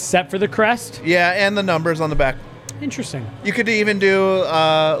black except for the crest? Yeah, and the numbers on the back. Interesting. You could even do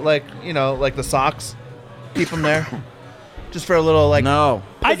like the socks. Keep them there, just for a little No.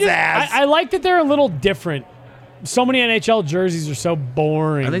 I like that they're a little different. So many NHL jerseys are so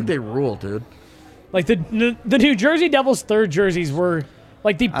boring. I think they rule, dude. Like the New Jersey Devils third jerseys were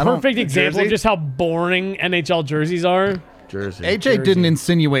like the perfect example of just how boring NHL jerseys are. AJ didn't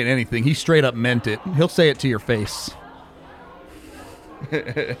insinuate anything. He straight up meant it. He'll say it to your face.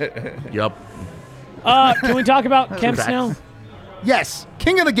 Yup. Can we talk about Kemps now? Yes.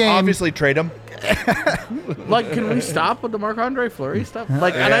 King of the game. Obviously trade him. Like, can we stop with the Marc-Andre Fleury stuff?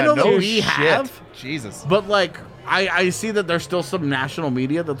 Like, and I know that we have. Jesus. But, like, I see that there's still some national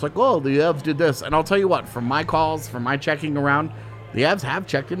media that's like, oh, the Avs did this. And I'll tell you what, from my calls, from my checking around, the Avs have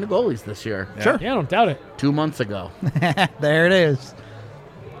checked into goalies this year. Yeah. Sure. Yeah, I don't doubt it. 2 months ago. There it is.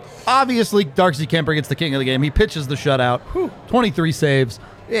 Obviously, Darcy Kemper gets the king of the game. He pitches the shutout. 23 saves.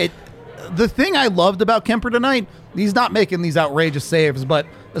 The thing I loved about Kemper tonight, he's not making these outrageous saves, but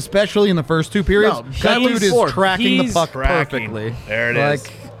especially in the first 2 periods, that dude is tracking the puck perfectly. There it is.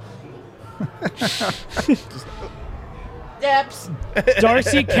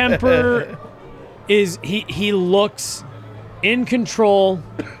 Darcy Kemper he looks in control.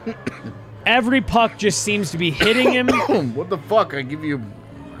 Every puck just seems to be hitting him. What the fuck? I give you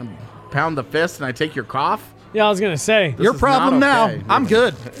pound the fist and I take your cough? Yeah, I was going to say. Your problem now. I'm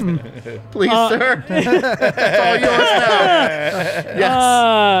good. Please, sir. It's all yours now.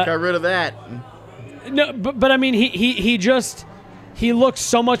 Yes. Got rid of that. No, but I mean, he looks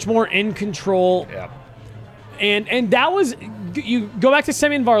so much more in control. Yeah. And that was, you go back to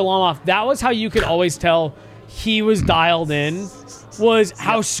Semyon Varlamov, that was how you could always tell he was dialed in, was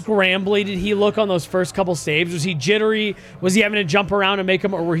how scrambly did he look on those first couple saves? Was he jittery? Was he having to jump around and make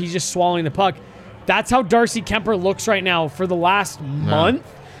them, or were he just swallowing the puck? That's how Darcy Kemper looks right now for the last month,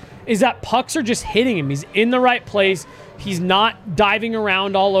 is that pucks are just hitting him. He's in the right place. He's not diving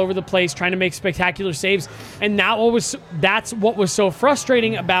around all over the place trying to make spectacular saves. And that's what was so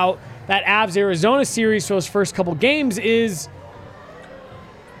frustrating about that Avs-Arizona series for those first couple games is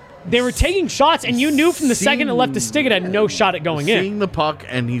they were taking shots, and you knew from the second it left the stick it had no shot at going in. Seeing the puck,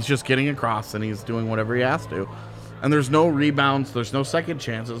 and he's just getting across, and he's doing whatever he has to. And there's no rebounds. There's no second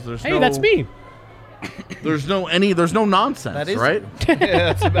chances. Hey, that's me. There's no nonsense, right?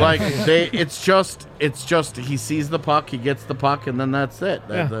 Like it's just he sees the puck, he gets the puck, and then that's it.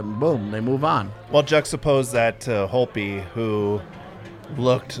 Then boom, they move on. Well, juxtapose that to Holtby, who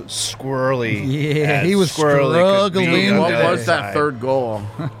looked squirrely. Yeah, he was struggling. What was that third goal?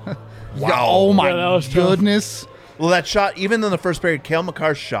 Wow! Oh my goodness! Well, that shot, even in the first period, Cale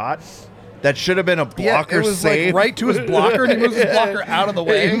Makar's shot. That should have been a blocker it was save. Like right to his blocker, and he moves his blocker out of the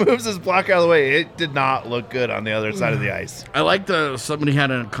way. He moves his blocker out of the way. It did not look good on the other side of the ice. I like somebody had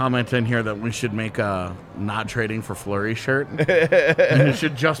a comment in here that we should make a not trading for Fleury shirt. And it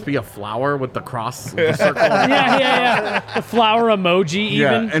should just be a flower with the cross, the circle. Yeah. The flower emoji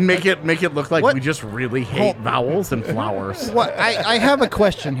even. Yeah, and make it look like we just really hate vowels and flowers. What? I have a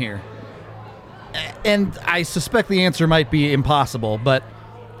question here. And I suspect the answer might be impossible, but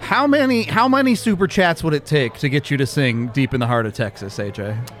How many super chats would it take to get you to sing Deep in the Heart of Texas,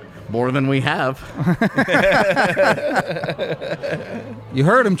 AJ? More than we have. You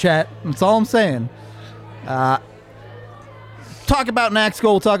heard him, chat. That's all I'm saying. Talk about Nax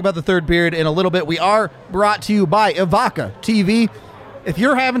goal. We'll talk about the third period in a little bit. We are brought to you by Evoca TV. If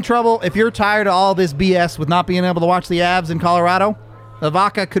you're having trouble, if you're tired of all this BS with not being able to watch the Avs in Colorado,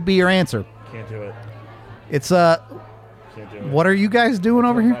 Evoca could be your answer. Can't do it. It's What are you guys doing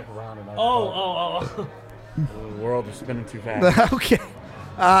over here? Oh. The world is spinning too fast. Okay.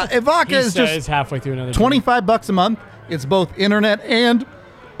 Evoca is just halfway through another $25 a month. It's both internet and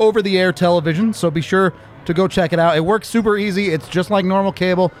over-the-air television, so be sure to go check it out. It works super easy. It's just like normal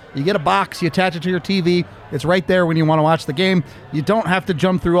cable. You get a box, you attach it to your TV. It's right there when you want to watch the game. You don't have to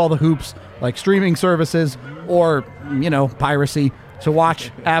jump through all the hoops like streaming services or, piracy to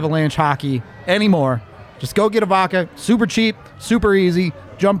watch Avalanche hockey anymore. Just go get a Vaca. Super cheap, super easy.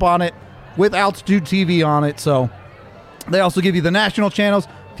 Jump on it with Altitude TV on it. So they also give you the national channels.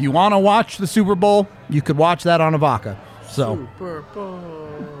 If you want to watch the Super Bowl, you could watch that on a Vaca. So Super Bowl.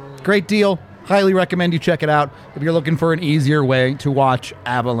 Great deal. Highly recommend you check it out if you're looking for an easier way to watch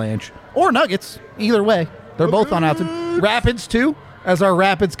Avalanche or Nuggets. Either way, they're both on Altitude. Rapids too, as our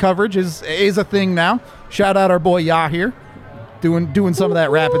Rapids coverage is a thing now. Shout out our boy Yah here, doing some of that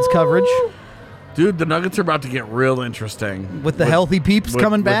Rapids coverage. Dude, the Nuggets are about to get real interesting. With the healthy peeps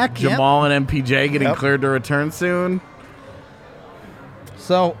coming back. Jamal and MPJ getting cleared to return soon.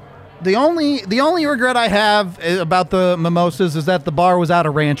 So the only regret I have about the mimosas is that the bar was out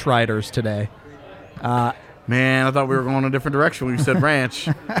of ranch riders today. Man, I thought we were going a different direction when you said ranch.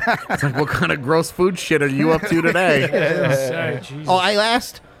 It's like, what kind of gross food shit are you up to today?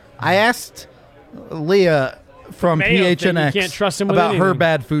 I asked Leah from PHNX you can't trust him with about anything. her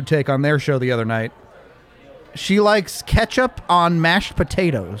bad food take on their show the other night. She likes ketchup on mashed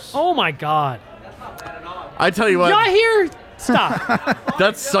potatoes. Oh my God! I tell you what, Y'all here? Stop!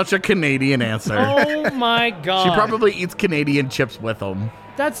 that's such a Canadian answer. Oh my God! She probably eats Canadian chips with them.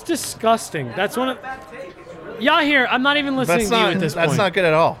 That's disgusting. That's one of. Y'all here? I'm not even listening to you at this point. That's not good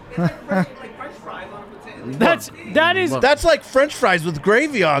at all. That's like French fries with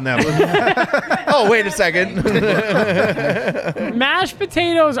gravy on them. Oh, wait a second. Mashed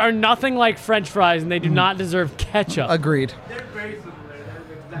potatoes are nothing like French fries, and they do not deserve ketchup. Agreed.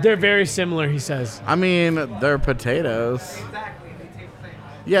 They're very similar, he says. I mean, they're potatoes.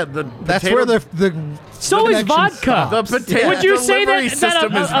 Yeah, that's where the so is vodka. The potato Would you say delivery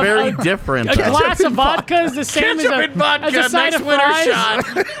system is very different. A glass of vodka is the same as a side of fries?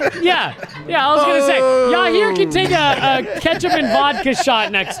 Shot. Yeah, I was gonna say, y'all here can take a ketchup and vodka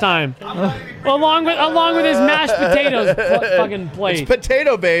shot next time, along with his mashed potatoes fucking plate. It's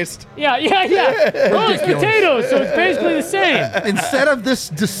potato based. Yeah. Oh, it's potatoes, so it's basically the same. Instead of this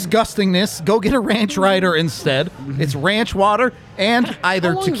disgustingness, go get a ranch rider instead. It's ranch water and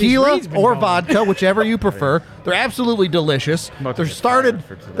either tequila or vodka, whichever you prefer. They're absolutely delicious.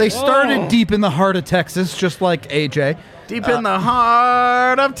 They started deep in the heart of Texas, just like AJ. Deep in the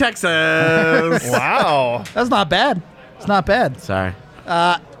heart of Texas. Wow. That's not bad. It's not bad. Sorry.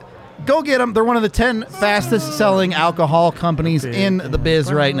 Go get them. They're one of the 10 fastest selling alcohol companies in the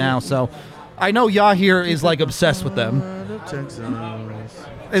biz right now. So I know Yah here is like obsessed with them.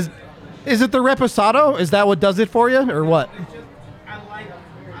 Is it the Reposado? Is that what does it for you or what? I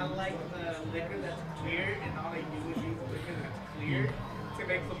like the liquor that's clear, and all they do is use liquor that's clear to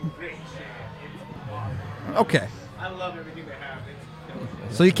make some great shit. Okay. I love everything they have.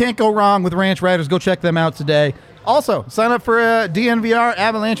 So you can't go wrong with Ranch Riders. Go check them out today. Also, sign up for a DNVR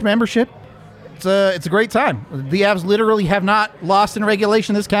Avalanche membership. It's a great time. The Avs literally have not lost in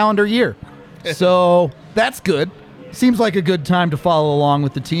regulation this calendar year. So that's good. Seems like a good time to follow along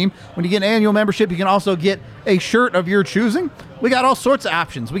with the team. When you get an annual membership, you can also get a shirt of your choosing. We got all sorts of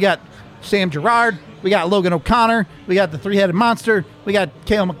options. We got Sam Girard. We got Logan O'Connor. We got the Three-Headed Monster. We got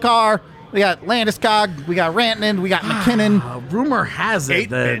Cale McCarr. We got Landeskog. We got Rantanen. We got McKinnon. Rumor has it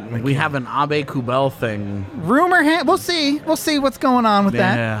that we have an Abe Kubel thing. We'll see. We'll see what's going on with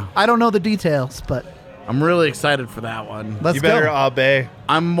that. I don't know the details, but I'm really excited for that one. Let's you better go. Abe.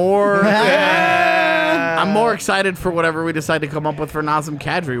 I'm more excited for whatever we decide to come up with for Nazem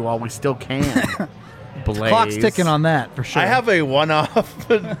Kadri while we still can. Blaze. Clock's ticking on that for sure. I have a one-off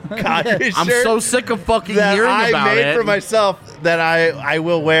Kadri shirt. I'm so sick of fucking that hearing I about made it. for myself that I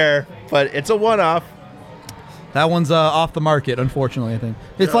will wear, but it's a one-off. That one's off the market, unfortunately. I think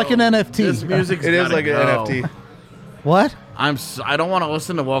it's like an NFT. This music's It is gotta like an go. NFT. What? I don't want to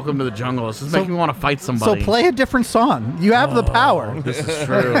listen to Welcome to the Jungle. This is making me want to fight somebody. So play a different song. You have the power. This is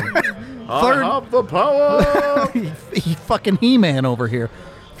true. Third- I have the power. He fucking He-Man over here.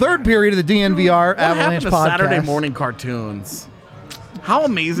 Third period of the DNVR What Avalanche happened to podcast. Saturday morning cartoons? How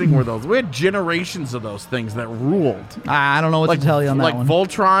amazing were those? We had generations of those things that ruled. I don't know what to tell you on that like one.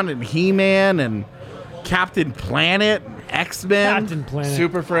 Voltron and He-Man and Captain Planet, X-Men. Captain Planet.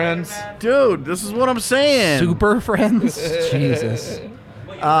 Super Friends. Dude, this is what I'm saying. Super Friends. Jesus.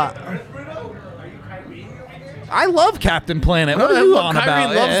 I love Captain Planet. What are you on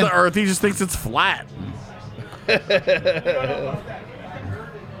Kyrie about? loves the Earth. He just thinks it's flat.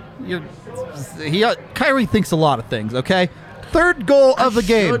 Kyrie thinks a lot of things, okay? Third goal of the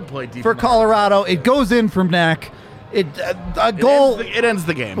game should play deep for in the Colorado. It goes in from Knack. A goal. It ends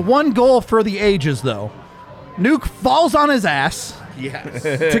the game. One goal for the ages, though. Nuke falls on his ass Yes.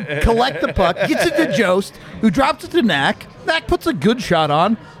 to collect the puck, gets it to Jost, who drops it to Knack. Knack puts a good shot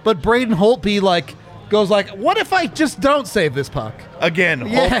on, but Braden Holtby goes like, what if I just don't save this puck? Again,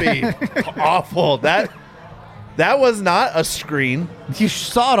 Holtby, awful. That was not a screen. You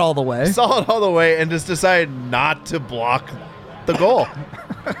saw it all the way. Saw it all the way and just decided not to block the goal.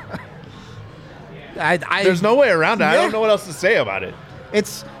 There's no way around it. I don't know what else to say about it.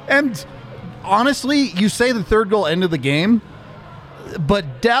 And honestly, you say the third goal ended the game,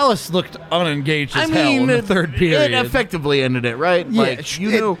 but Dallas looked unengaged as hell in the third period. It effectively ended it, right? Yeah, Like, you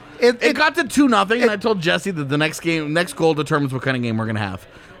knew. It got to 2-0, and I told Jesse that the next goal determines what kind of game we're going to have.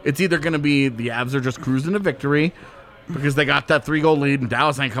 It's either going to be the Avs are just cruising to victory because they got that 3-goal lead, and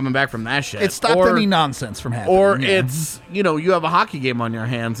Dallas ain't coming back from that shit. It stopped any nonsense from happening. Or it's, you have a hockey game on your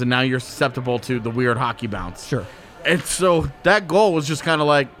hands, and now you're susceptible to the weird hockey bounce. Sure. And so that goal was just kind of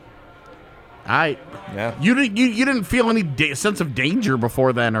like, all right. Yeah. You didn't feel any sense of danger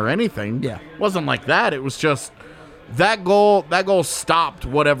before then or anything. Yeah. It wasn't like that. It was just that goal stopped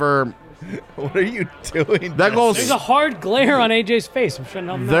whatever. What are you doing? That goal. There's a hard glare on AJ's face. I'm shutting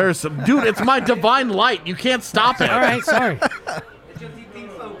up. There's some, dude, it's my divine light. You can't stop it. All right, sorry.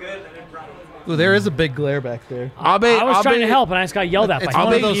 Ooh, there is a big glare back there. I was trying to help, and I just got yelled at It's by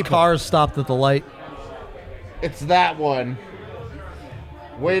one of those people. cars stopped at the light. It's that one.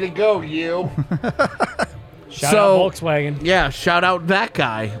 Way to go, you. Shout out Volkswagen. Yeah, shout out that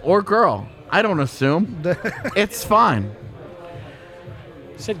guy or girl. I don't assume. It's fine.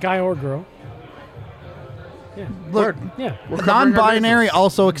 Said guy or girl. Yeah. Look, Yeah. non-binary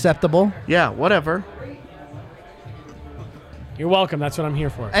also acceptable. Yeah, whatever. You're welcome. That's what I'm here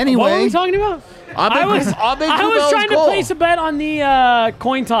for. Anyway. What were we talking about? I was trying to place a bet on the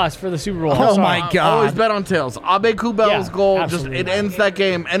coin toss for the Super Bowl. Oh, Sorry. my God. Always bet on tails. Abe Kubel's Yeah, goal absolutely. it ends that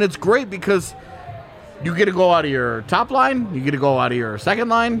game, and it's great because you get to go out of your top line, you get to go out of your second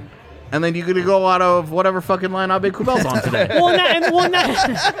line, and then you get to go out of whatever fucking line Abe Kubel's on today.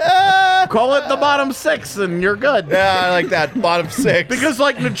 Call it the bottom six, and you're good. Yeah, I like that. Bottom six. Because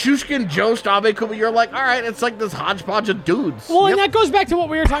like Nichushkin, Jost, Abe Kubel, you're like, all right, it's like this hodgepodge of dudes. Well, and that goes back to what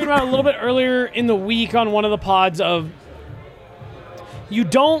we were talking about a little bit earlier in the week on one of the pods of you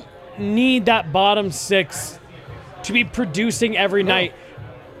don't need that bottom six to be producing every night.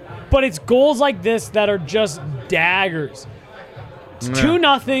 But it's goals like this that are just daggers. It's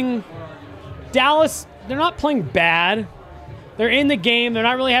 2-0. Dallas, they're not playing bad. They're in the game. They're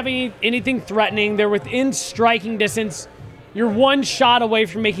not really having anything threatening. They're within striking distance. You're one shot away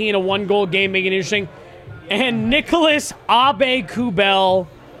from making it a one-goal game, making it interesting. And Nicholas Abe Kubel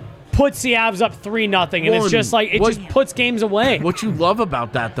puts the Avs up 3-0. And it's just like, it just puts games away. What you love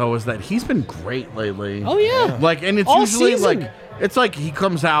about that, though, is that he's been great lately. Oh, yeah. Like, and it's All usually season. like, it's like he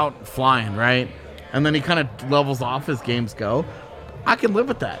comes out flying, right? And then he kind of levels off as games go. I can live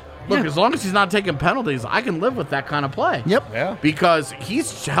with that. Look, as long as he's not taking penalties, I can live with that kind of play. Yep. Yeah. Because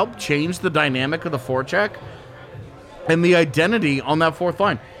he's helped change the dynamic of the forecheck and the identity on that fourth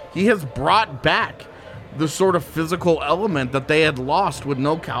line. He has brought back the sort of physical element that they had lost with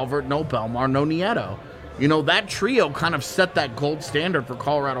no Calvert, no Belmar, no Nieto. You know, that trio kind of set that gold standard for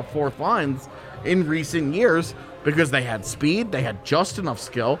Colorado fourth lines in recent years because they had speed, they had just enough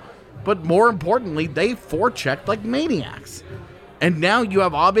skill, but more importantly, they forechecked like maniacs. And now you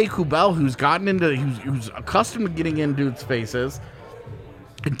have Abe Kubel, who's gotten into, who's accustomed to getting in dudes' faces.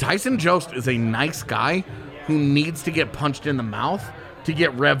 And Tyson Jost is a nice guy who needs to get punched in the mouth to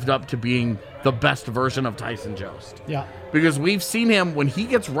get revved up to being the best version of Tyson Jost. Yeah. Because we've seen him, when he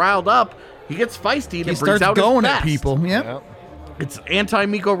gets riled up, he gets feisty and He it brings starts out going his at best. people. Yep. It's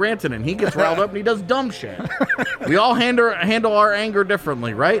anti-Mikko Rantanen. He gets riled up and he does dumb shit. We all handle our anger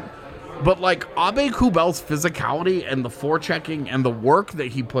differently, right? But like Abe Kubel's physicality and the forechecking and the work that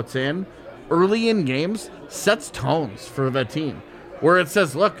he puts in early in games sets tones for the team. Where it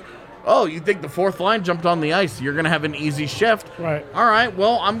says, look, oh, you think the fourth line jumped on the ice, you're going to have an easy shift. Right. All right,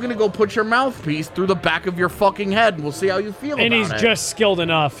 well, I'm going to go put your mouthpiece through the back of your fucking head and we'll see how you feel And about he's it. just skilled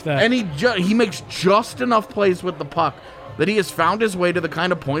enough that. And he makes just enough plays with the puck that he has found his way to the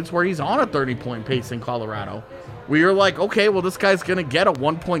kind of points where he's on a 30-point pace in Colorado. Where you're like, okay, well, this guy's going to get a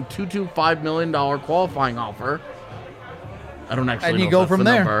 $1.225 million qualifying offer. I don't actually And know you if go that's from the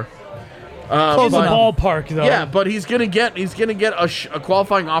there. number. in the but- ballpark, though. Yeah, but he's going to get a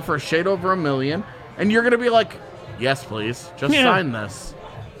qualifying offer a shade over $1 million, and you're going to be like, yes, please, just Yeah. sign this.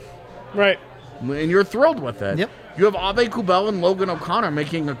 Right. And you're thrilled with it. Yep. You have Abe Kubel and Logan O'Connor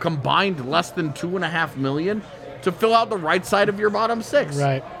making a combined less than $2.5 million to fill out the right side of your bottom six.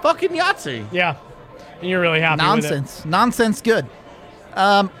 Right. Fucking Yahtzee. Yeah. And you're really happy with it. Nonsense. Nonsense good.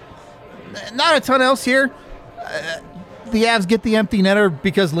 Not a ton else here. the Avs get the empty netter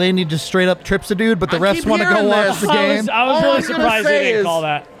because Landy just straight up trips a dude, but the refs want to go watch the game. I was really surprised they didn't call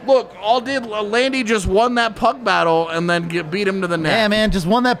that. Look, Landy just won that puck battle and then beat him to the net. Yeah, man, just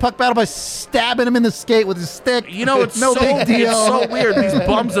won that puck battle by stabbing him in the skate with his stick. You know, it's no big deal. It's so weird. These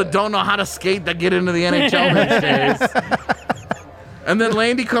bums that don't know how to skate that get into the NHL these days. And then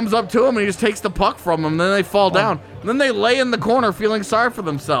Landy comes up to him and he just takes the puck from him. And then they fall down. And then they lay in the corner feeling sorry for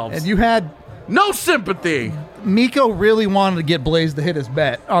themselves. And you had no sympathy. Mikko really wanted to get Blaze to hit his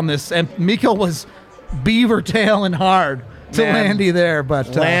bet on this, and Mikko was beaver tailing hard to Landy there,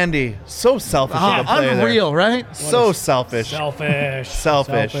 but Landy, so selfish. Unreal, right? So selfish.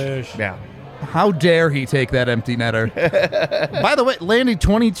 Selfish. Yeah. How dare he take that empty netter? By the way, Landy,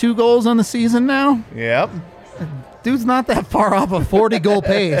 22 goals on the season now. Yep. Dude's not that far off a 40-goal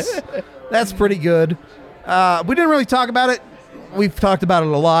pace. That's pretty good. We didn't really talk about it. We've talked about it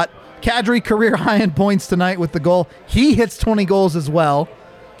a lot. Kadri career high in points tonight with the goal. He hits 20 goals as well.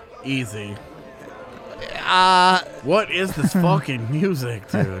 Easy. What is this fucking music,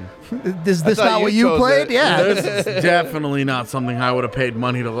 dude? Is this not what you played? Yeah. This is definitely not something I would have paid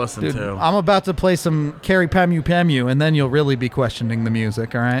money to listen to. I'm about to play some Carrie Pamu Pamu, and then you'll really be questioning the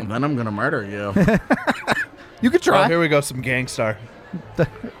music, all right? And then I'm going to murder you. You could try. Oh, here we go, some Gangstar.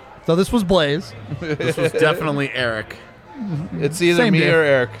 So this was Blaze. This was definitely Eric. It's either Same me diff. or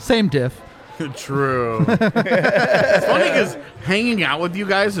Eric. Same diff. True. It's funny because hanging out with you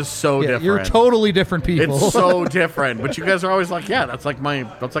guys is so different. You're totally different people. It's so different. But you guys are always like, yeah, that's like my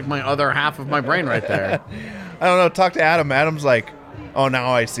other half of my brain right there. I don't know. Talk to Adam. Adam's like, oh,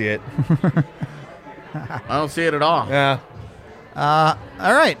 now I see it. I don't see it at all. Yeah. All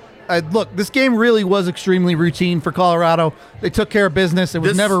right. Look, this game really was extremely routine for Colorado. They took care of business. It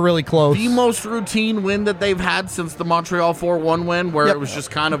was never really close. The most routine win that they've had since the Montreal 4-1 win, where it was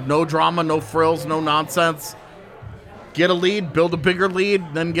just kind of no drama, no frills, no nonsense. Get a lead, build a bigger lead,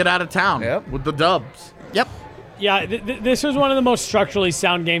 then get out of town with the dubs. Yep. Yeah, this was one of the most structurally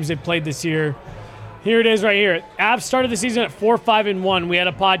sound games they've played this year. Here it is right here. Avs started the season at 4-5-1. We had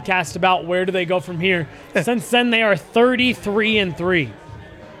a podcast about where do they go from here. Since then, they are 33-3.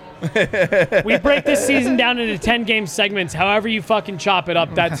 We break this season down into 10-game segments. However you fucking chop it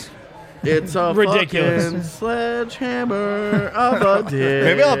up, that's it's a ridiculous. Fucking sledgehammer of a dick.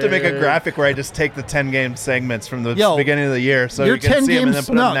 Maybe I'll have to make a graphic where I just take the 10-game segments from the beginning of the year so you can see them and then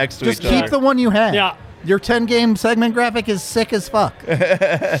put them next to each other. Just keep the one you had. Yeah. Your 10-game segment graphic is sick as fuck.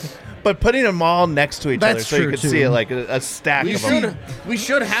 But putting them all next to each other so you can see it like a stack of them. We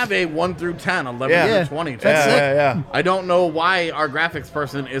should have a 1 through 10, 11 through 20. Yeah. I don't know why our graphics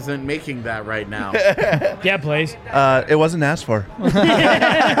person isn't making that right now. Yeah, please. It wasn't asked for.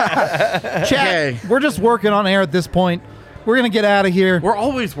 Chat, we're just working on air at this point. We're going to get out of here. We're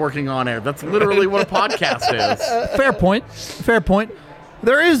always working on air. That's literally what a podcast is. Fair point.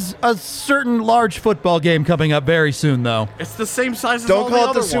 There is a certain large football game coming up very soon, though. It's the same size as Don't all call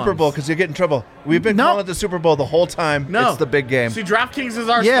the it the other Super Bowl because you get in trouble. We've been calling it the Super Bowl the whole time. No. It's the big game. See, DraftKings is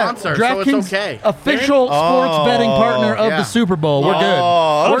our sponsor, so it's okay. Official sports betting partner of the Super Bowl. We're good.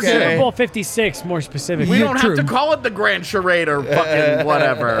 We're Super Bowl 56, more specifically. We don't have to call it the Grand Charade or fucking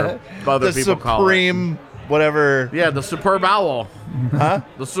whatever other people call it. The Supreme whatever. Yeah, the Superb Owl. Huh?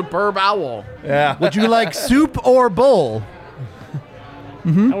 The Superb Owl. Yeah. Would you like soup or bowl?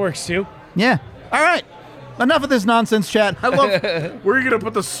 That works too. Yeah. All right. Enough of this nonsense, chat. I love. Where are you gonna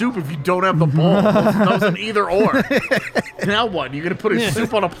put the soup if you don't have the bowl? That was an either or. Now what? You gonna put a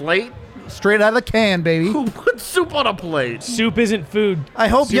soup on a plate? Straight out of the can, baby. Who put soup on a plate? Soup isn't food. I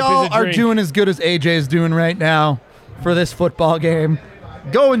hope Soup y'all is a are drink. doing as good as AJ is doing right now for this football game.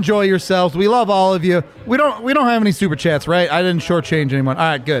 Go enjoy yourselves. We love all of you. We don't have any super chats, right? I didn't shortchange anyone. All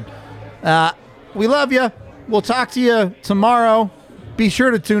right, good. We love you. We'll talk to you tomorrow. Be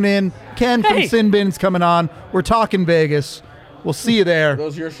sure to tune in. Ken from Sin Bin's coming on. We're talking Vegas. We'll see you there.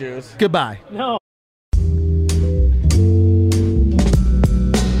 Those are your shoes. Goodbye. No.